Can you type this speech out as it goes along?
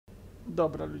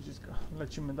Dobra, ludziska,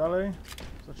 lecimy dalej.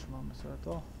 Zatrzymamy sobie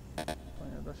to. To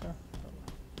nie da się. Dobra.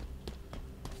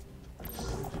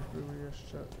 Gdzieś były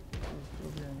jeszcze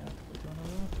uzdrowienia.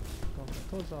 Dobra,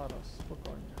 to zaraz,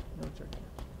 spokojnie, nie ucieknie.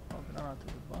 O, granaty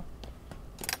dwa.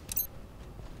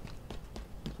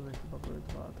 I tutaj chyba były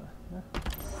dwa te, nie?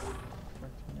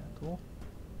 Słuchajcie, nie, tu.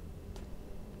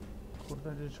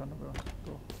 Kurde, gdzieś one były?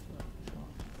 Tu.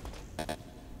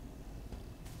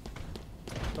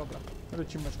 Dobra,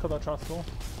 lecimy, szkoda czasu.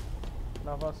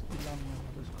 Dla was i dla mnie,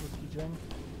 to jest krótki dzień.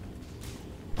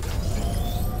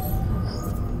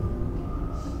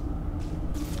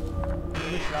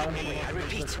 I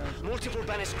repeat, multiple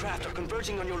banished craft are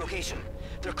converging on your location.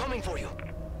 They're coming for you.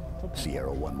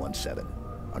 Sierra 117.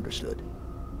 Understood.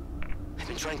 I've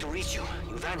been trying to reach you.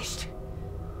 You vanished.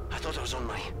 I thought I was on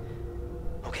my...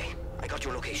 Okay, I got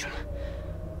your location.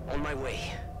 On my way.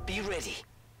 Be ready.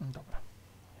 Dobra.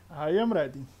 I am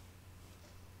ready.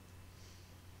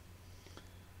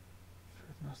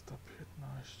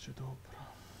 15, dobra.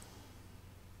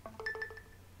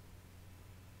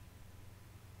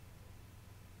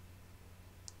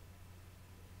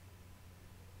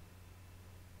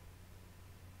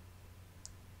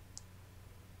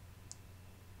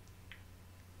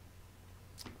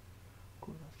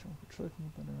 Kurde, w ciągu 3 dni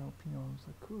będę miał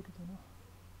pieniądze, kurde no.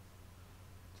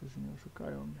 Coś nie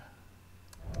oszukają mnie.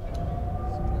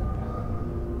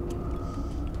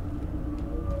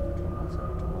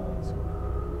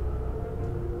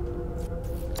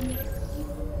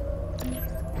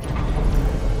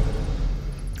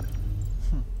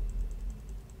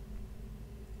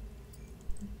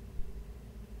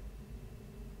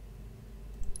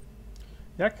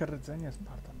 Jak rdzenie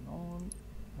Spartan? No,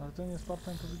 rdzenie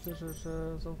Spartan to widzę, że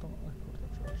z automatu... Oj kurde,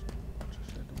 przepraszam. Patrzę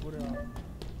się do góry,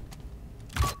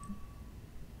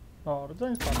 a... O,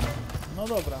 rdzenie Spartan. No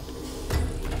dobra.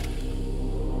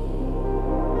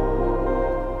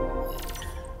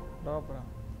 Dobra.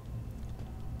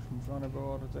 Już mówione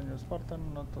było o rdzeniu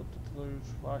Spartan, no to już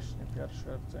właśnie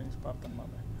pierwszy rdzeń Spartan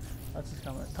mamy.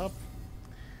 Naciskamy Tab.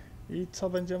 I co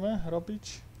będziemy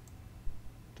robić?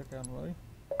 Czekaj, Anway.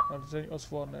 Rdzeń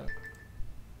osłony.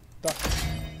 Tak.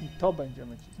 I to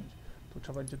będziemy cisnąć. Tu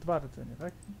trzeba będzie 2 rdzenie,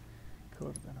 tak?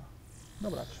 Kurde no.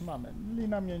 Dobra, trzymamy.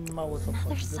 Lina mnie mało co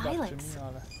wchodzi, wybaczcie mi,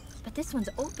 ale... But this one's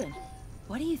open.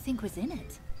 What do you think was in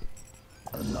it?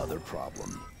 Another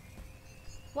problem.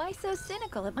 Why so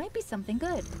cynical? It might be something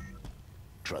good.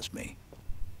 Trust me,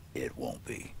 it won't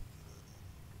be.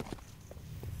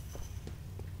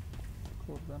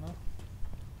 Kurde no.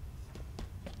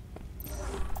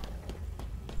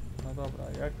 No dobra,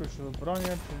 jak już bronię,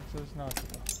 to coś znaczy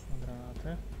to.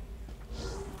 Granaty.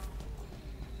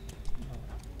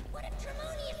 Dobra. What if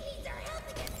Trudności needs our help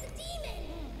against the demon?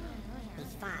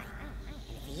 He's fine. And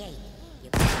if he ain't, you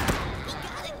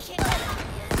gotta kill him.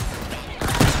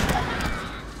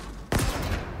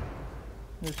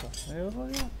 I co? Nie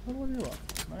rozwaliła? Rozwaliła.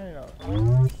 No i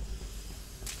dobra.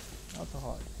 O co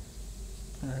chodzi?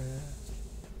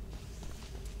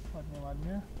 Ładnie,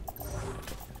 ładnie.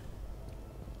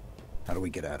 How do we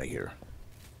get out of here?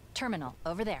 Terminal,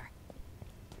 over there.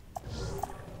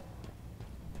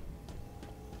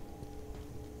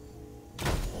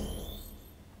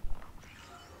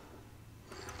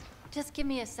 Just give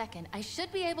me a second. I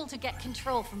should be able to get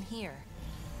control from here.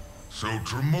 So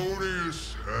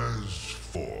Trudności has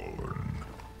fallen,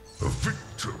 a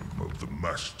victim of the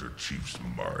Master Chief's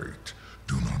might.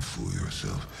 Do not fool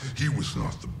yourself. He was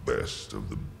not the best of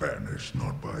the banished,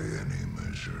 not by any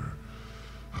measure.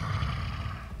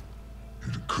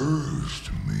 It occurs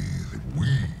to me that we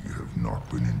have not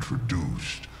been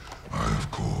introduced. I,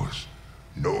 of course,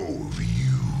 know of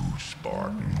you,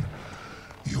 Spartan.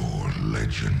 Your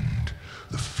legend,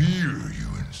 the fear you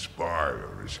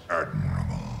inspire is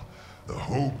admirable. The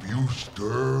hope you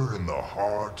stir in the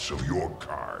hearts of your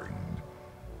kind,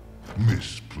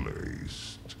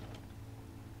 misplaced.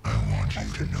 I want you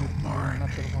to know my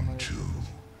name, too.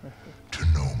 To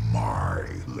know my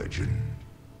legend.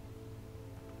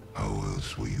 How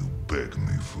else will you beg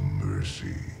me for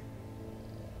mercy?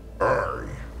 I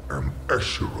am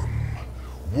Escharum,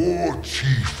 War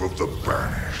Chief of the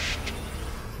Banished.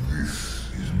 This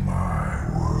is my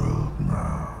world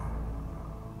now.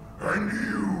 And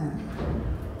you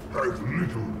have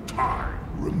little time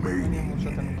remaining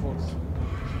in it.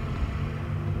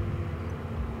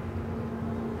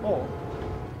 O!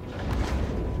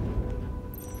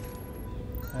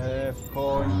 W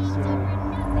końcu.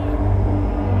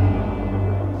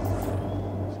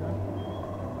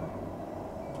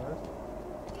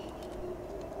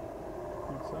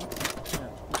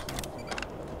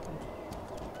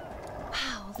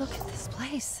 Wow, look at this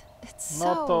place. It's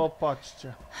No to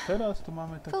patrzcie. Teraz tu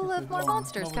mamy takie full of more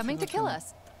monsters coming to kill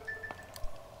us.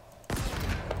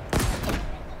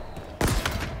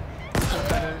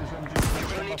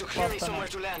 We'll need to clearly somewhere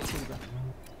to land.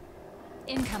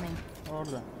 Incoming.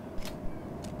 Kurde.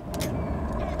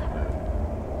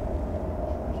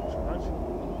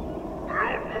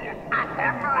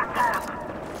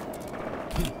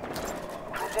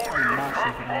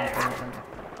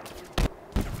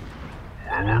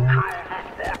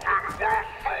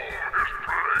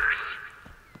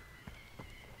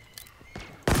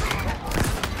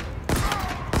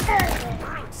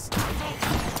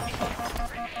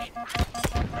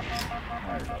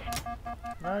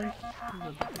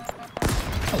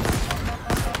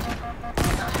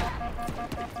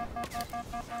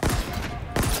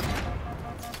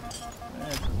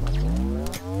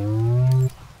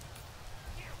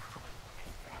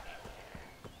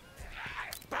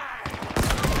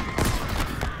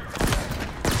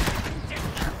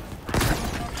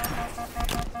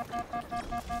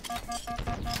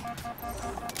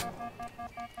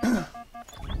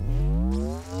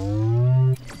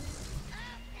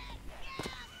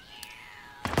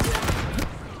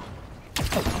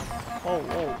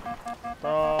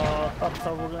 Ta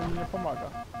tarcza w ogóle mi nie pomaga.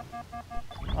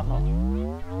 Aha.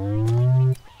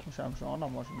 Myślałem, że ona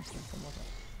może mi z tym pomoże.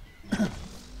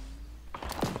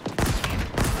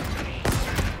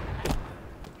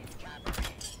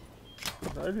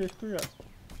 Kurde, gdzieś tu jest.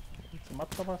 Co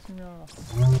matka was nie miała?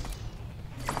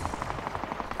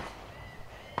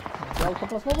 Działko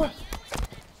plasmowe?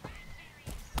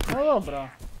 No dobra.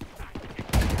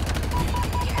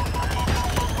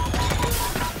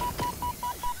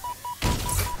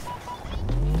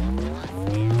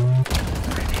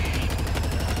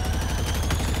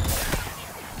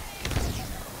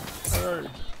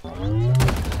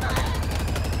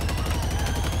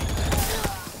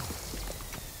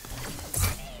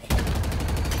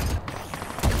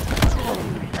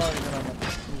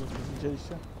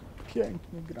 Widzieliście?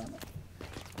 Piękny granat.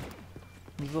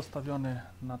 Zostawiony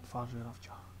na twarzy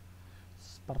Rafcia.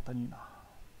 Spartanina.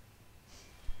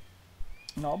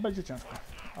 No, będzie ciężko.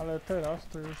 Ale teraz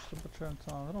to już zobaczyłem,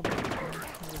 co mam robić.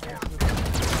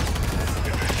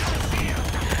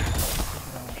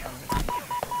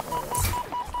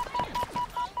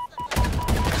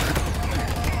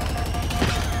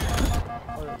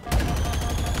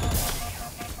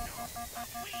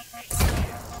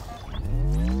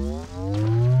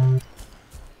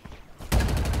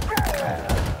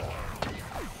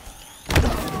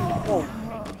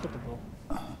 Co to było?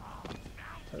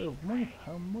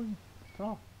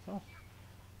 Co?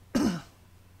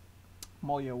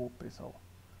 Moje łupy są.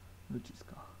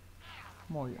 Ludziska.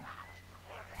 Moje.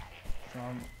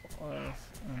 Mam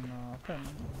na ten.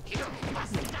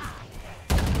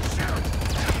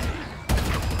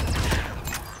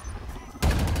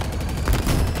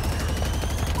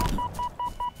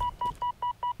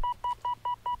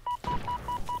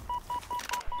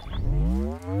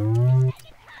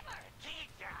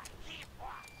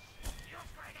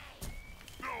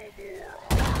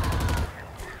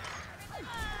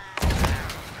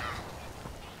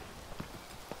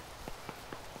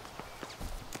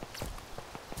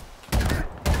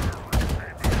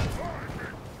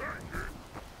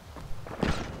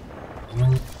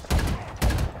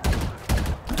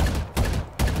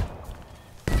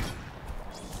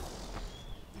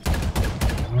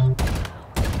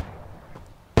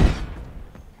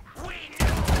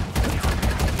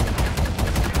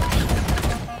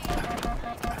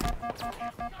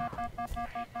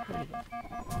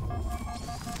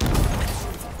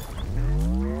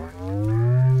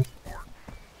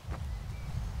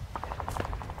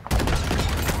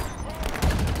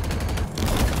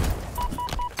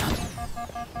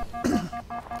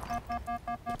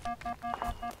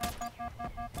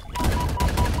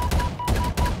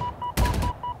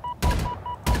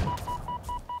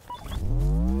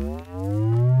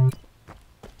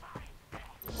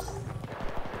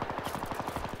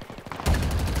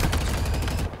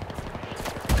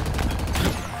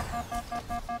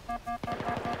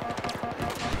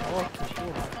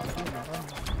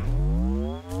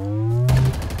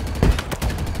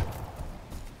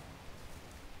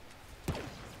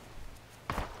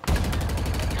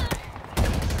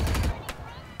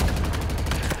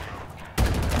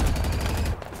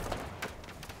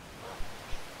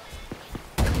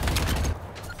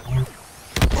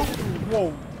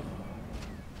 Wow.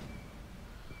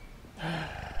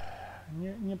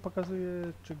 Nie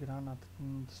pokazuje, czy granat.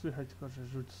 Słychać tylko, że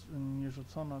nie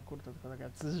rzucono, kurde, tylko taka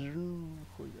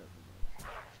chuj.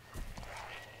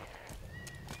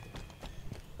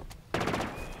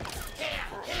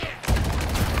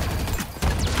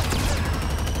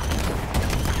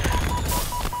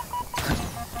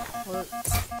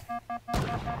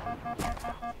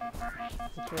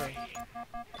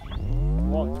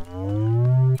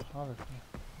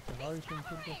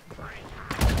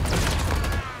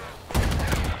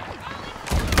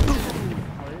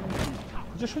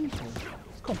 Gdzież oni są?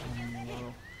 Skąd oni mnie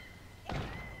walą?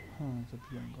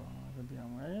 Zabiłem go,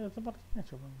 zabijam. Ja nie, za bardzo nie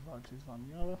chciałbym walczyć z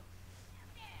wami, ale...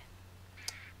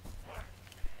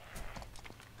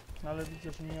 Ale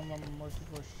widzę, że nie mam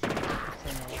możliwości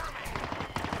opuszczenia.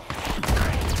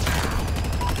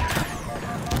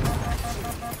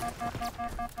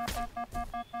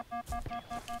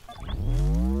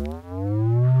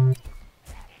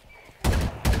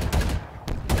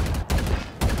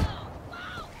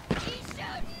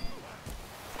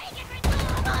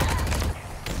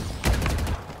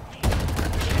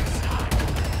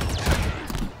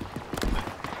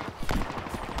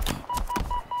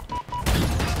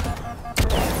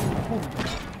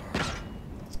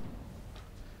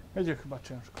 Będzie chyba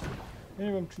ciężko. Ja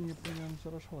nie wiem, czy nie powinienem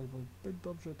zaraszować, bo zbyt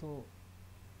dobrze to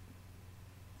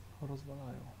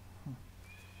rozwalają.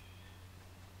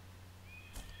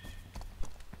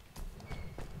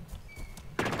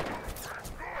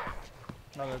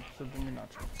 Ale zrobimy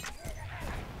inaczej.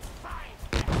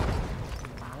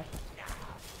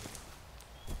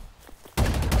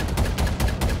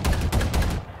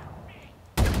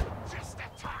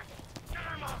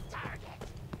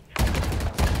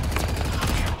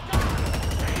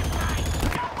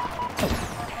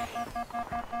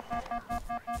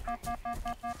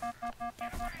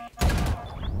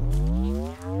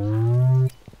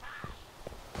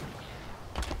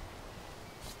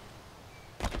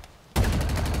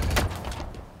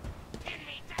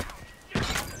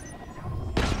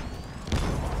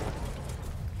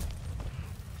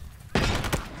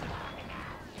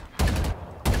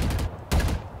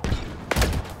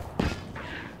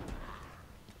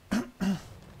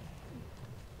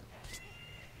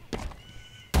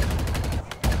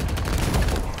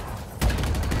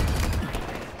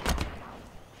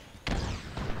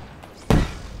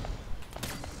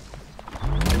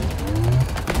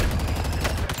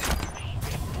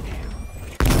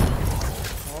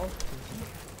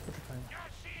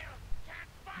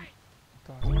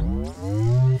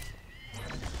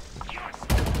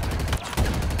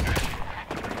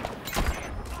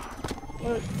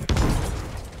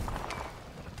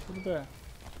 Kurde.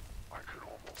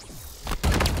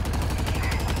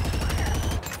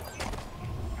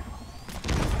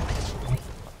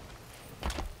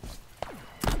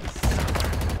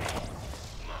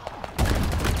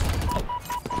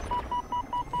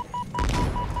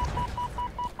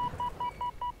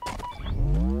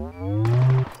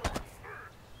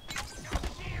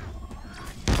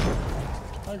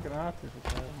 A granaty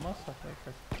tutaj, masakra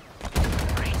jakaś.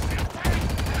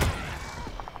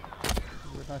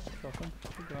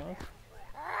 19% granat.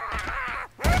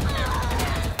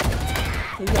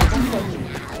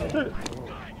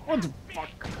 What the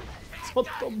fuck? Co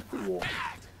to było?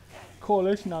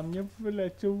 Koleś na mnie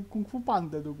wyleciał, kung fu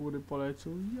pandę do góry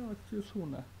poleciał. Ja cię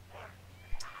sunę.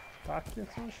 Takie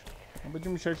coś? No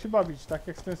będziemy musieli się bawić, tak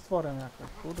jak z tym stworem jakoś.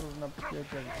 Kurde, na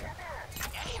pierdzielce.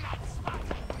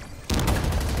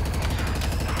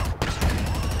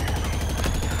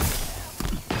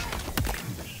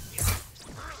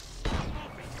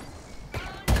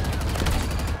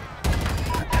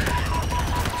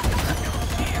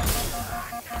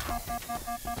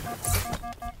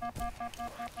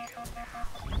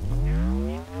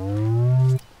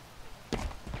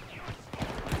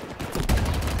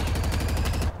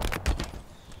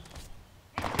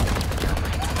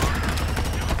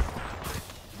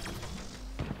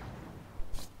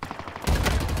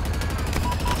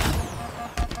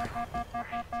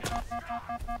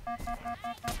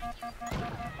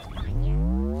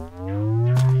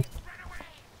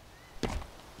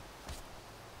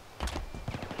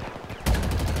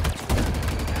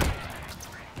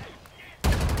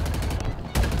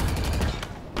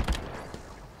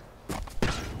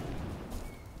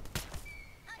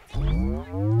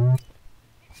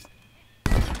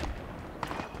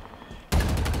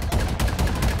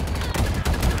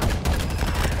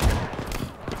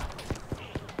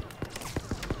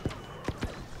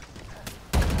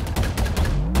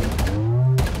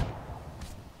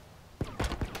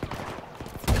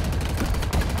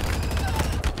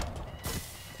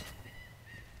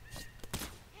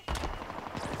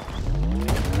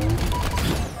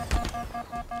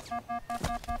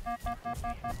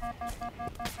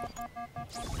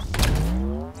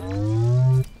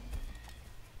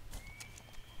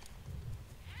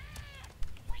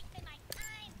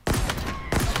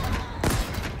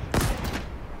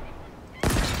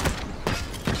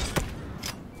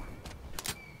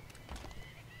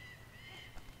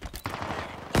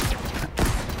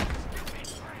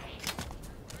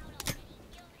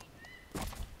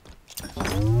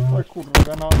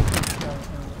 Kurde, no.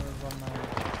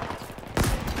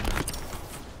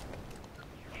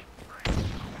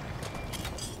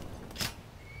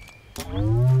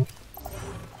 Walnąłem.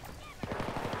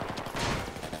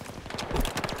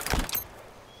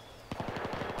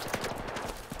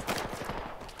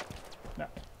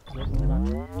 Nie,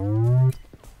 znaczy.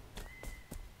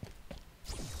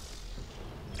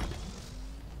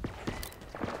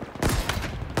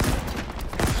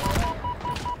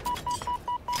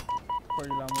 Po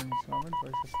ile amunicji mamy?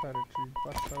 24, czyli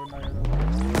 2 strzały na 1.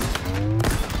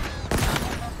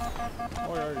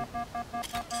 Ojoj.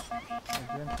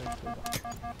 Tak więcej chyba.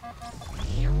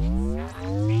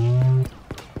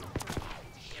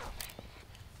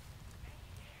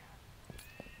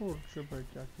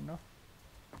 Kurczybek jaki, no.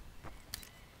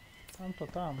 Tam to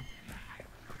tam.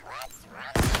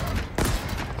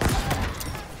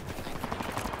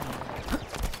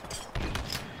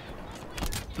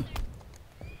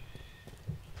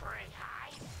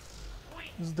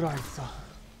 Zdrajca.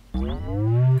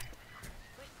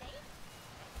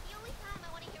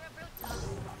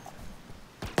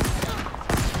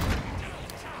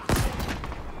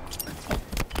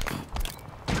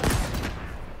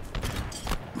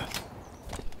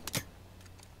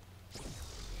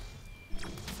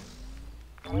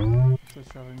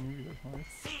 Coś, ale nie widać, mówię.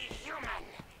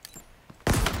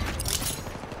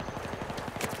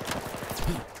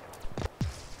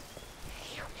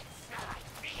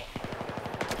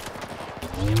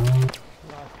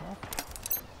 Lasno.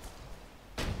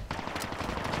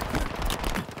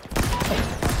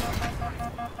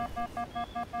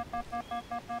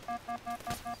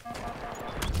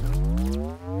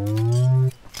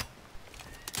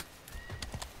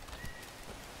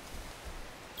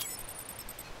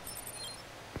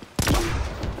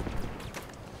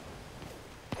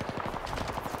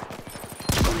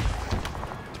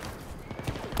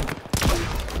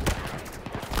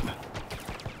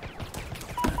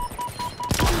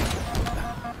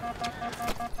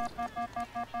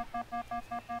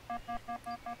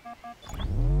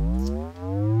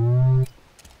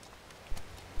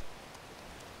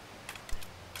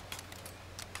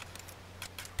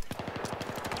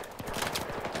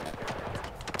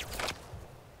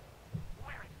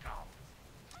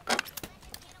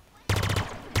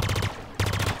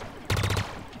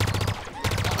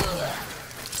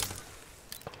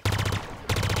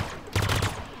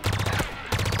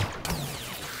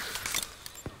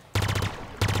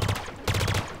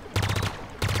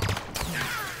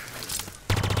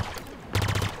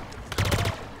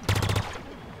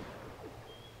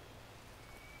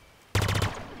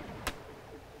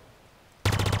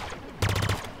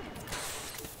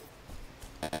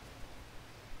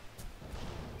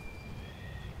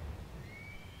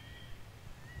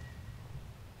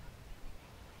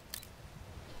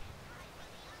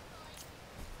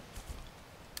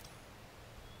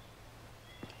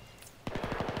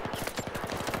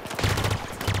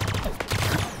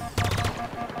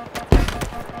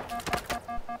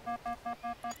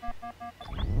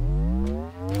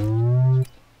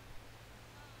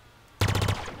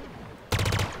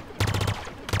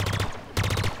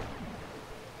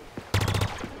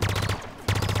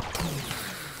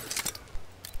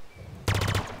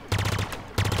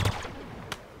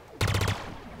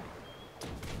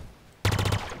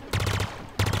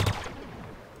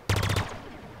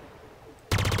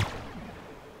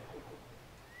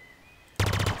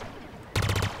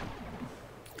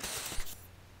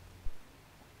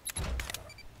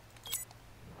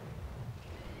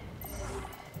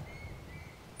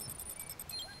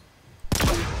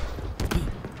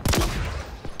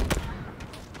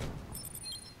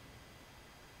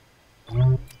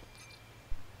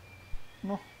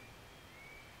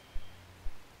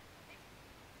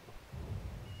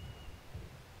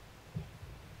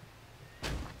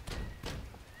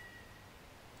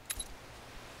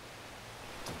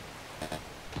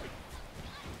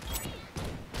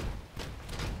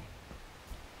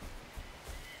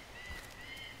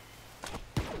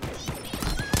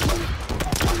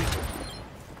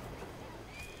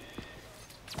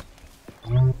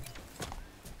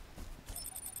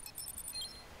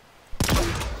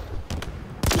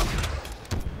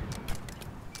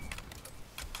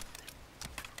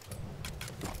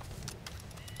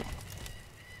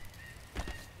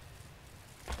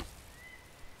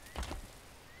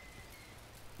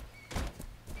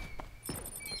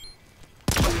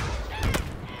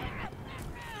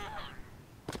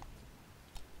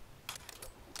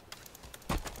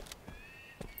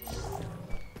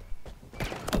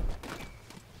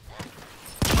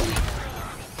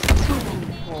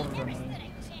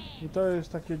 to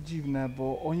jest takie dziwne,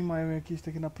 bo oni mają jakieś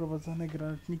takie naprowadzane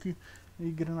granatniki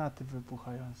i granaty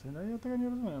wybuchające. No ja tego nie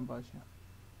rozumiem właśnie.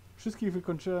 Wszystkich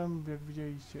wykończyłem, jak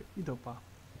widzieliście, i dopa.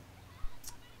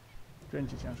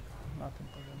 Będzie ciężko na tym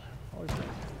poziomie. Oj, tak.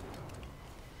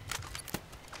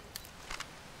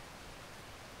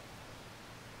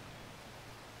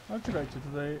 No czekajcie,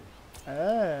 tutaj...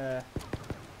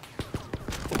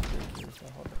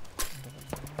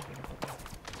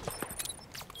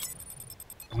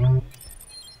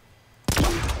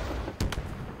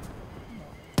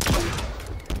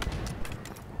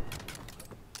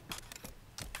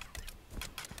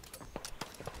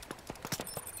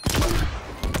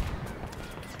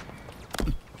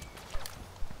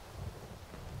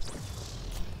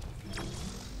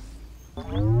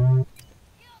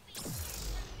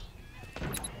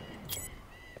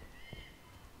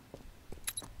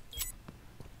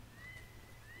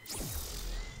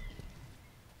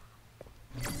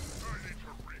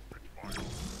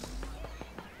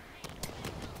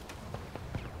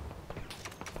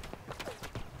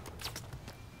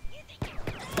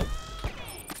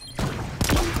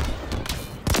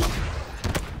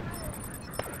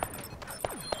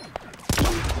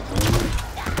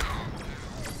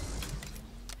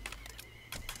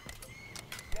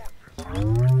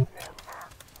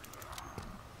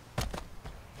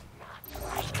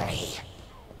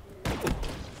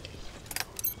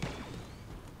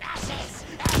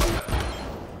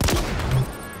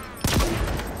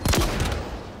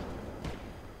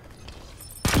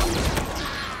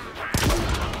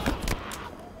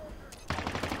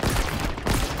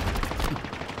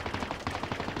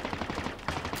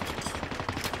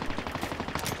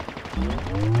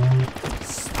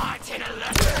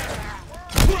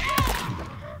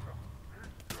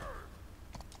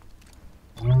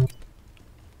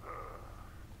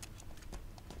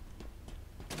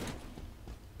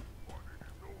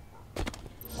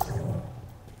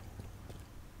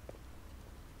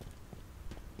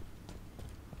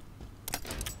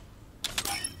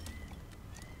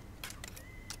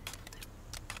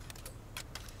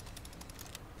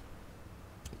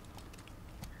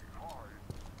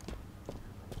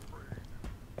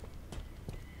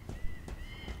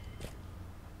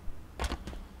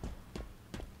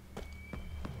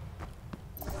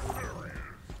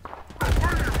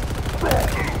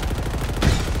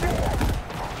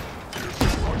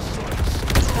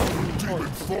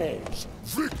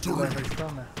 Z lewej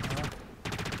strony, no.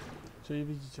 Czyli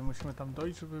widzicie, musimy tam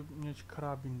dojść, żeby mieć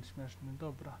karabin śmieszny.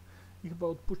 Dobra. I chyba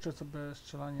odpuszczę sobie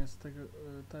strzelanie z tego,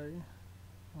 tej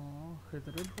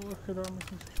hydry, bo hydra musi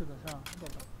się przydać. A,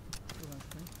 dobra.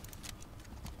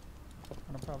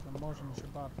 Naprawdę, może mi się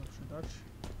bardzo przydać.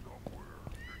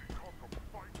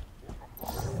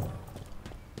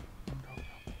 Dobra.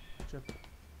 Gdzie to?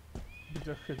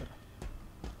 Widzę hydra.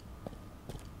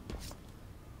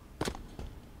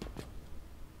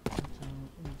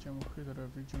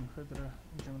 Widzimy hydrę,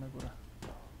 idziemy na górę.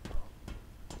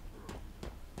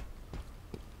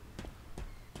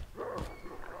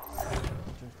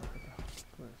 Gdzie jest ta hydra?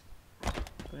 Tu jest.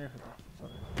 To nie hydra,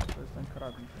 sorry. To jest ten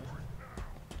karabin.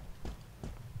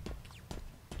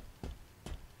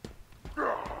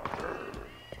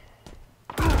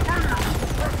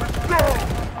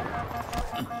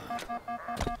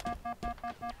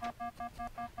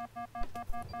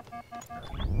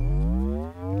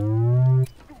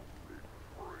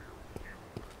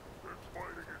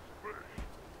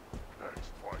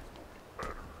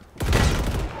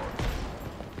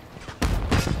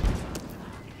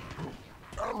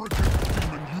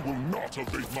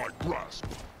 Evade my grasp.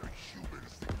 The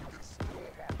humans think you can storm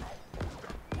our outpost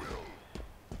at will.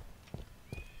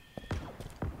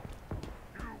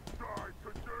 You die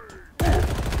today.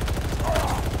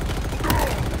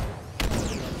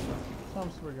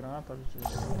 Sam sobie granata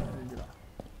rzeczywiście nie gra.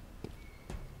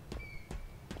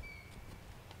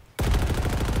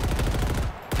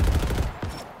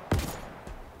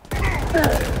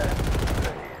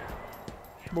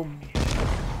 Bum.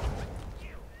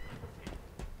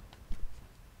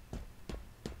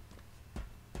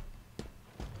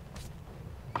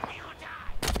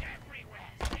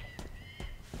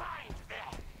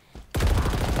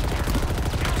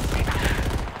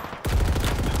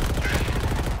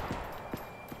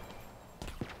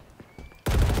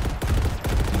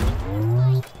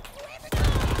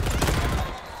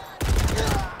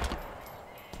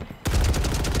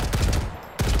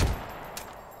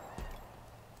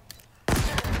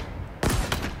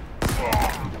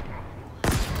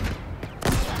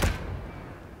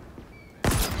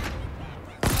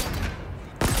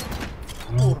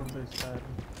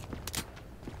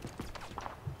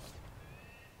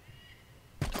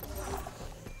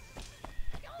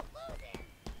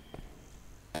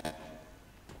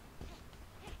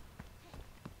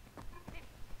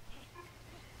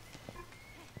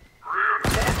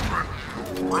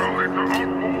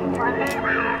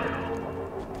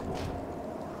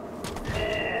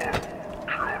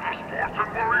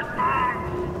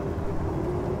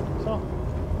 Co?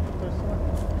 To jest to?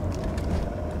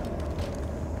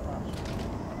 Masz.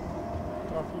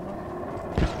 Trafimy?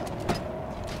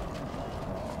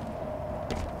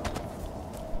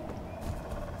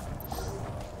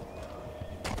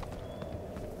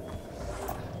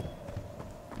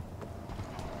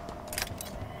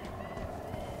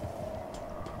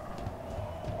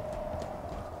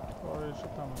 O, jeszcze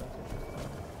tam lecę.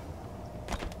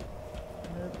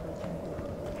 Nie, to jest nie.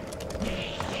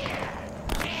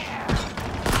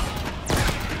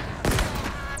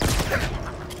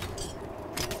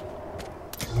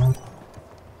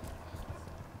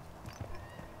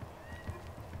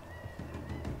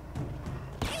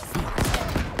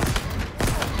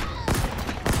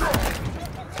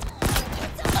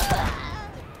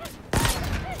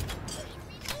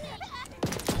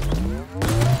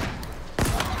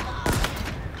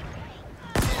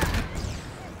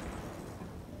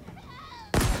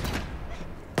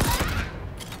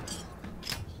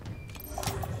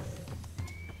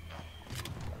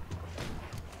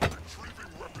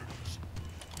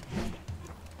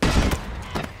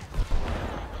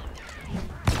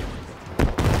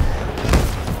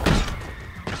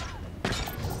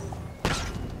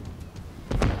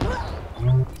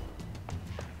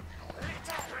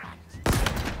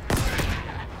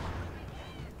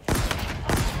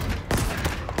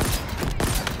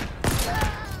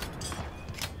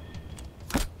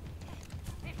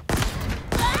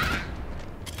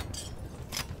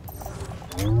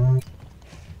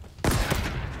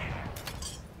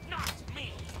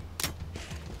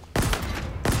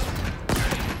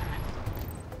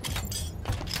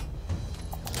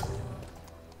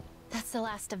 That's the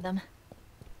last of them.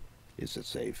 Is it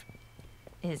safe?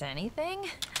 Is anything?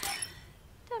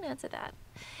 Don't answer that.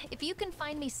 If you can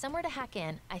find me somewhere to hack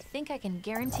in, I think I can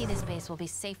guarantee this base will be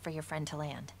safe for your friend to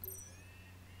land.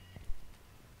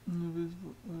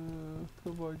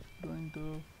 Wprowadź broń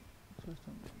do... Coś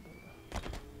tam...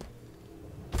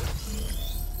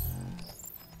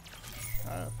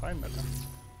 Fajne tam.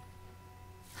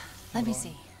 Let me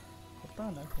see.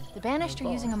 Cortana. The Banished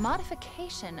are using a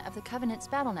modification of the Covenant's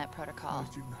BattleNet protocol.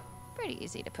 Jest dziwne. Pretty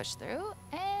easy to push through,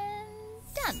 and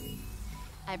done.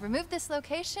 I've removed this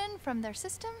location from their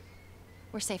system.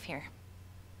 We're safe here.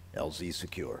 LZ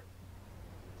secure.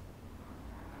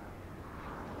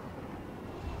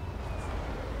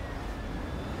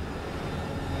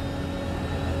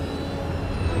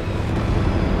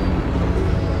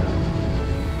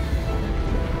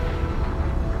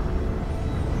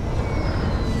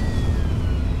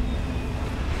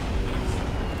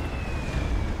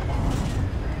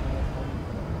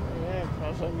 Nie,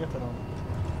 wrażenie to robi.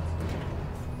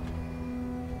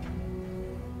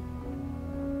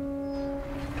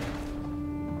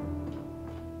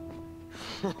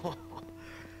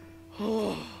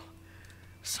 Oh,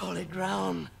 solid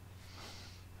ground.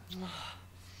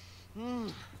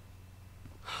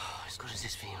 As good as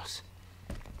this feels.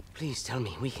 Please tell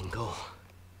me we can go.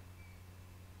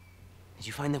 Did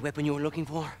you find the weapon you were looking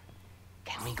for?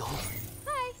 Can we go?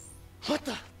 Hi. What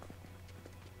the?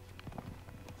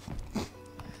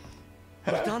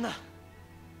 Cortana.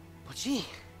 But she...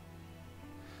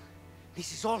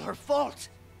 This is all her fault.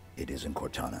 It isn't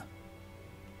Cortana.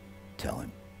 Tell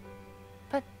him.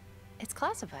 But it's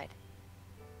classified.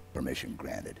 Permission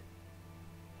granted.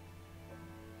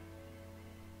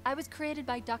 I was created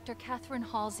by Dr. Catherine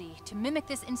Halsey to mimic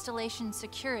this installation's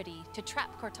security to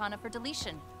trap Cortana for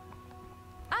deletion.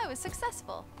 I was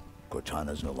successful.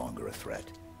 Cortana's no longer a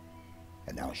threat.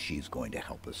 And now she's going to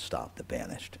help us stop the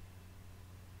Banished.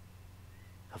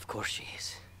 Of course she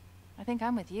is. I think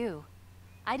I'm with you.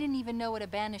 I didn't even know what a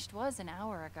Banished was an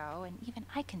hour ago, and even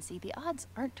I can see the odds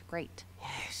aren't great.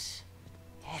 Yes.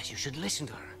 Yes, you should listen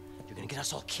to her. You're gonna get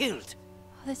us all killed.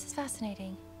 Oh, this is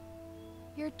fascinating.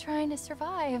 You're trying to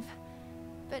survive,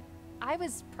 but I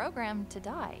was programmed to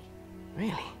die.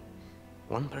 Really?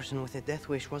 One person with a death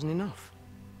wish wasn't enough.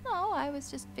 No, I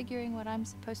was just figuring what I'm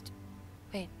supposed to...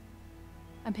 Wait.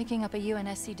 I'm picking up a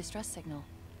UNSC distress signal.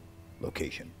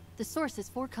 Location. The source is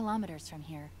 4 kilometers from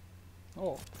here.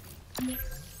 O,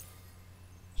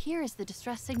 Here is the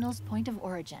distress signal's point of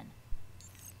origin.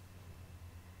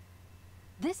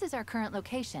 This is our current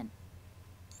location.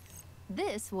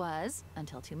 This was,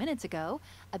 until 2 minutes ago,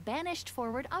 a Banished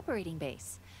forward operating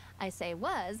base. I say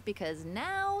was because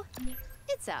now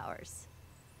it's ours.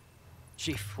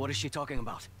 Chief, what is she talking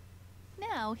about?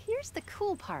 Now, here's the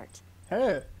cool part.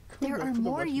 hej! There Kurde, are co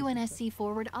more zobaczyć. UNSC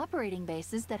forward operating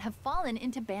bases that have fallen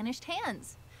into Banished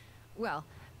hands. Well,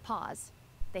 pause.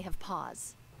 They have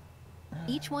pause.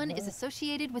 Each one is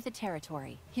associated with a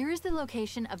territory. Here is the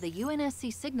location of the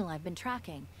UNSC signal I've been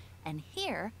tracking. And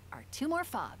here are 2 more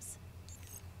fobs.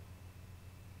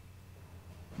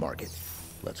 Mark it.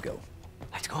 Let's go.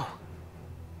 Let's go.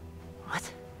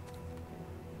 What?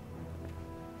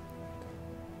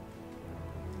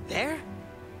 There?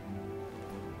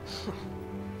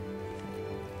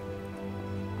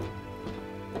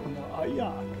 No a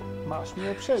jak? Masz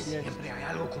mnie przednieść. Siempre hay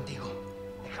algo contigo.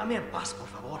 Déjame en paz, por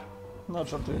favor. No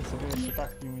żartuję sobie, jeszcze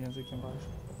takim językiem walisz.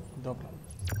 Dobra.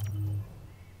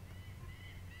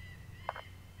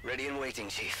 Ready and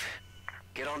waiting, Chief.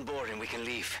 Get on board and we can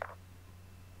leave.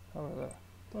 Dobra,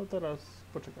 to teraz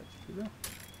poczekać chwilę.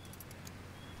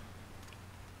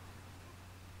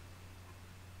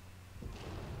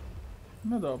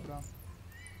 No dobra.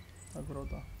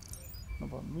 Nagroda.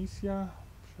 Nowa misja.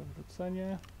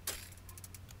 Przewrócenie.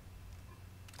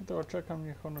 To czekam,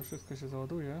 niech ono wszystko się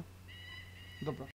załaduje. Dobra.